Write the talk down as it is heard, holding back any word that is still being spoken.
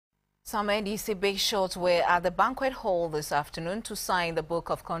Some NDC big shots were at the Banquet Hall this afternoon to sign the book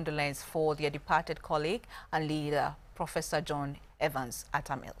of condolence for their departed colleague and leader, Professor John Evans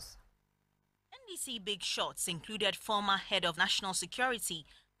Atta Mills. NDC big shots included former head of national security,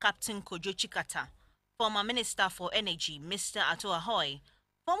 Captain Kojo Tsikata, former Minister for Energy, Mr. Ato Ahwoi,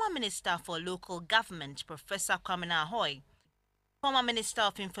 former Minister for Local Government, Professor Kwamena Ahwoi, former Minister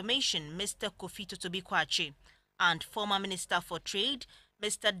of Information, Mr. Kofi Totobi Kwakye, and former Minister for Trade,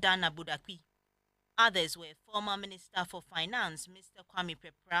 Mr. Dan Abodakpi. Others were former Minister for Finance, Mr. Kwame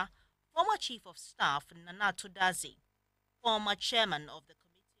Pepra, former Chief of Staff, Nana Todaze, former Chairman of the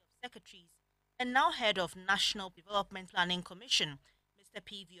Committee of Secretaries, and now Head of National Development Planning Commission, Mr.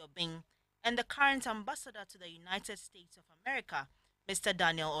 P.V. Obing, and the current Ambassador to the United States of America, Mr.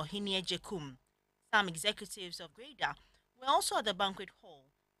 Daniel Ohinie Jekum. Some executives of Greda were also at the Banquet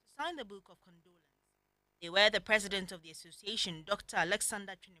Hall to sign the Book of Condolence. They were the President of the Association, Dr.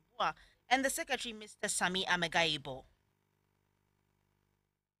 Alexander Trinibua, and the Secretary, Mr. Sami Amegaibo.